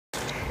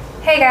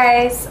Hey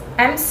guys,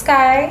 I'm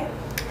Skye.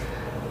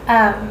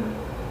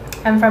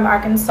 I'm from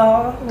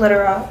Arkansas, Little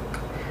Rock.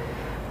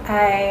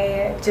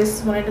 I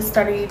just wanted to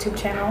start a YouTube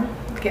channel,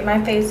 get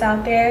my face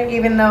out there,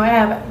 even though I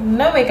have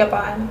no makeup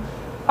on,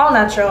 all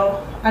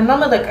natural. I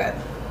normally look good.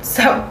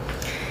 So,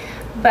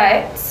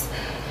 but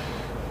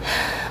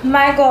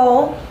my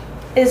goal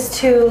is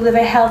to live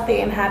a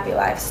healthy and happy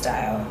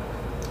lifestyle.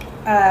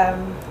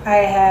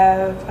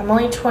 I'm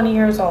only 20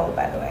 years old,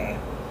 by the way,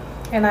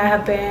 and I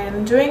have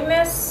been doing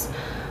this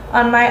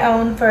on my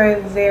own for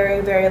a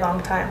very, very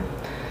long time.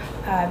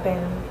 I've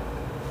been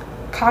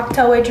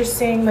cocktail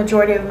waitressing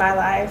majority of my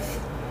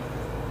life,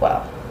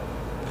 well,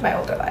 my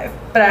older life,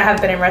 but I have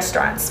been in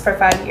restaurants for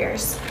 5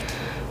 years,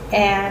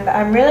 and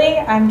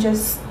I'm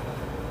just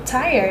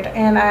tired,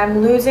 and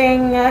I'm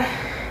losing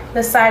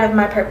the sight of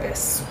my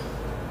purpose.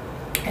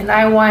 And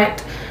I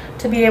want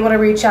to be able to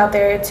reach out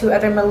there to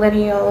other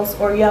millennials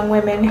or young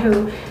women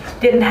who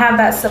didn't have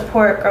that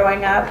support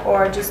growing up,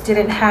 or just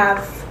didn't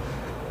have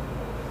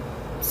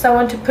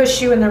someone to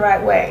push you in the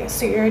right way.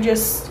 So you're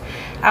just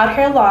out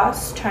here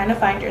lost, trying to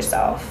find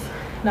yourself,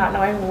 not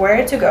knowing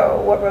where to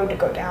go, what road to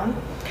go down.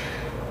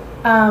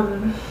 I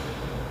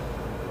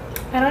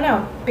don't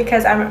know,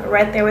 because I'm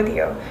right there with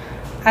you.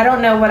 I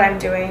don't know what I'm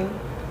doing.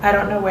 I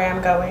don't know where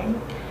I'm going,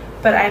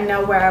 but I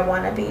know where I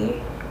want to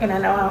be, and I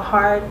know how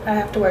hard I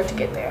have to work to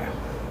get there.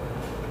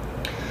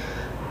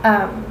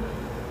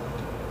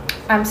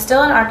 I'm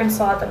still in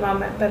Arkansas at the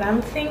moment, but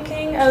I'm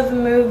thinking of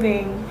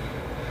moving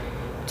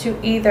to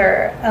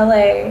either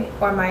LA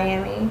or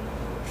Miami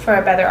for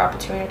a better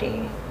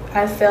opportunity.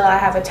 I feel I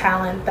have a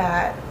talent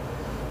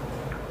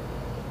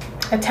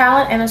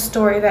and a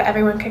story that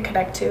everyone can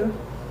connect to.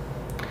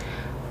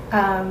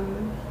 But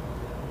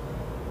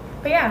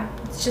yeah,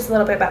 it's just a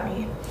little bit about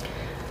me.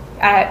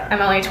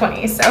 I'm only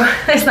 20, so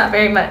it's not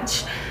very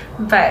much,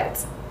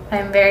 but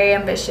I'm very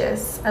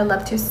ambitious. I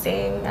love to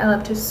sing, I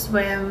love to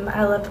swim,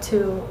 I love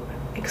to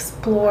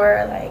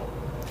explore. Like,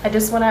 I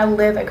just want to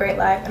live a great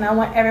life, and I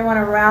want everyone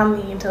around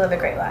me to live a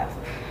great life.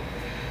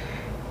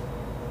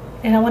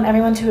 And I want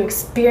everyone to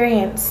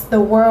experience the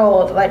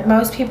world like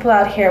most people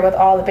out here with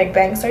all the big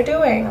banks are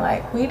doing.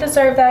 Like, we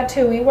deserve that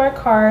too. We work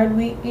hard.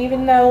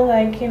 Even though,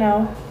 like, you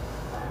know,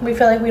 we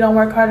feel like we don't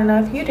work hard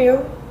enough, you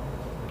do.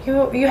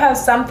 You have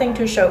something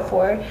to show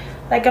for.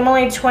 Like, I'm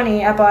only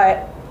 20. I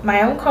bought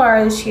my own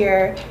car this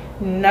year,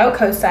 no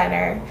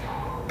cosigner,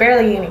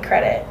 barely any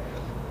credit.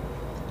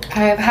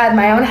 I've had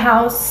my own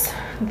house,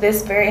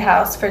 this very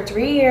house, for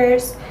 3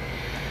 years,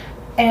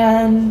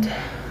 and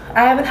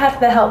I haven't had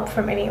the help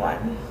from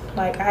anyone.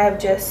 Like, I have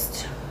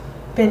just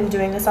been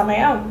doing this on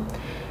my own.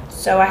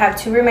 So I have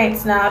 2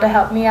 roommates now to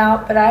help me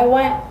out, but I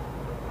want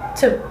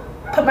to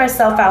put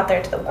myself out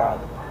there to the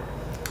world,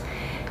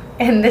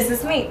 and this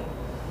is me.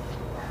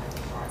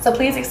 So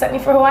please accept me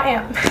for who I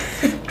am.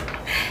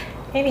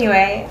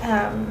 Anyway,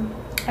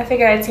 I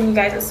figured I'd sing you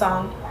guys a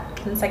song,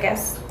 since I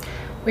guess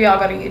we all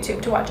go to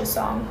YouTube to watch a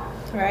song,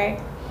 right?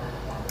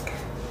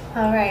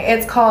 Alright,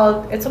 it's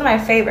one of my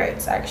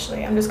favorites,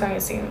 actually. I'm just going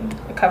to sing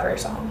a cover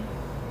song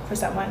for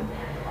someone.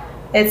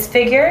 It's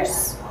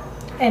Figures,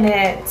 and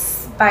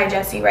it's by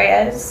Jessie,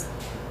 Reyes.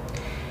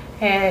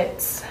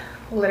 It's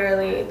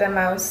literally the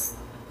most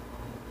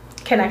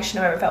connection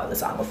I've ever felt with a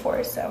song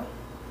before, so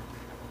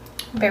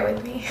bear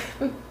with me.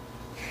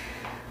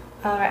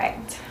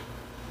 Alright.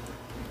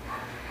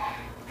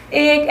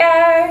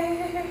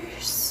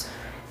 Figures.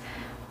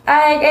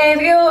 I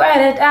gave you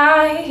red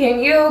eye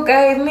and you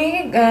gave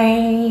me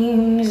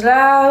games.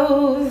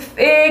 Love.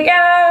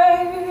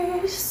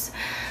 Figures.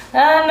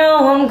 I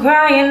know I'm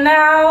crying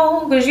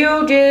now, 'cause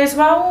you just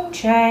won't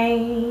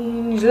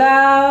change.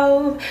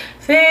 Love.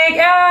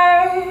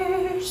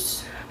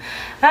 Figures.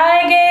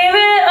 I gave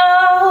it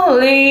all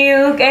and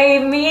you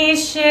gave me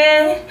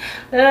shit.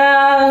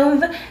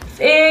 Love.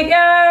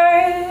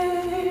 Figures.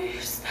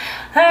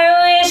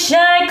 I wish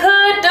I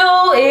could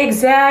do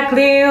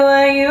exactly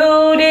what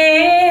you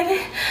did.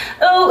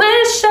 I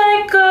wish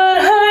I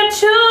could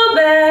hurt you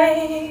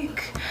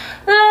back.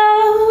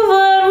 Love,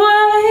 what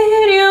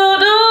would you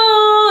do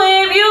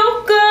if you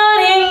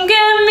couldn't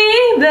get me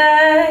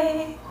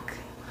back?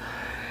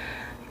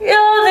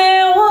 You're the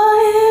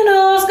one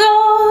who's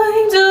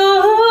going to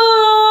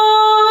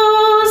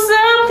lose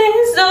something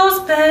so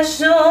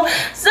special,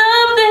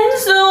 something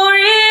so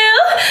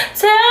real.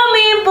 Tell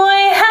me,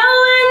 boy, how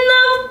in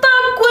the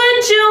fuck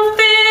would you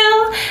feel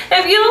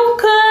if you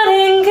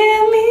couldn't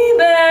get me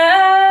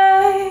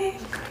back?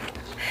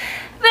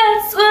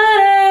 That's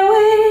what I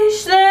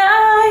wish that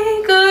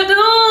I could do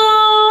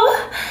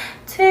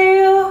to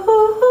you,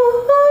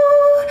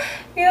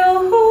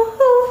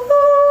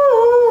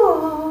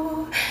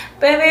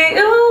 baby,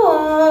 you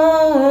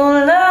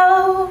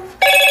love.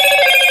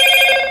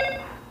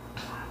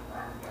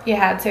 You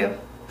had to.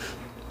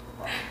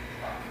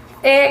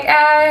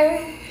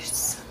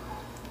 Figures.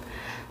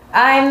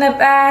 I'm the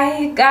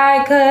bad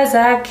guy 'cause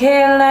I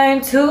can't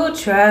learn to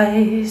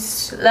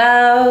trust.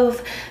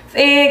 Love.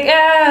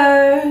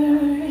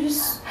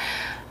 Figures.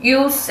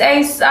 You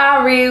say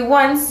sorry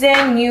once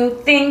and you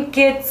think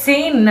it's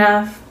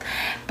enough,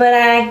 But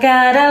I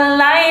got a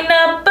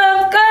lineup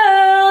of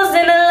girls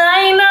and a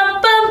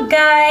lineup of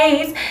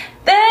guys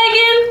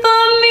begging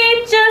for me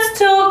just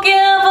to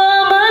give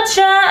them a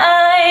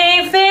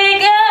try.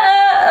 Figures,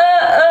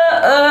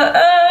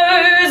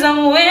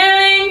 I'm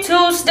willing to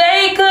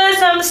stay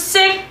 'cause I'm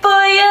sick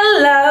for your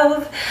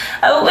love.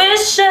 I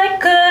wish I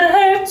could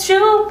hurt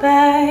you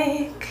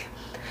back.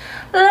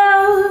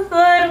 Love,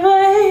 what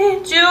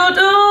would you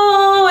do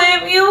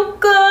if you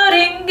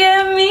couldn't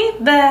get me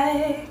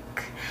back?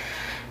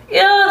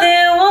 You're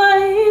the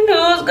one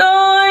who's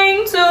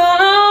going to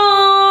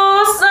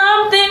lose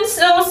something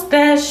so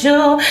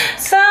special,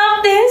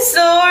 something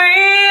so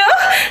real.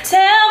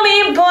 Tell me,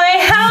 boy,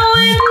 how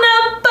in the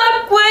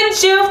fuck would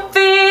you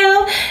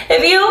feel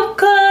if you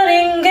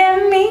couldn't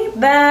get me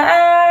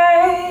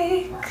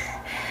back?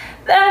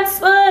 That's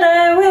what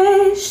I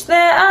wish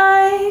that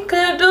I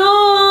could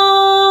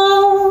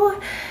do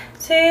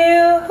to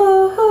you,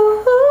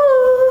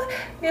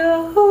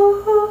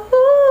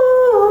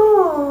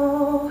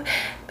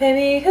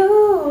 baby, you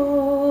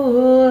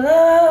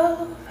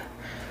love.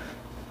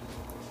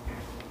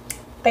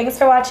 Thanks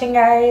for watching,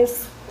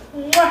 guys.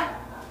 Mwah.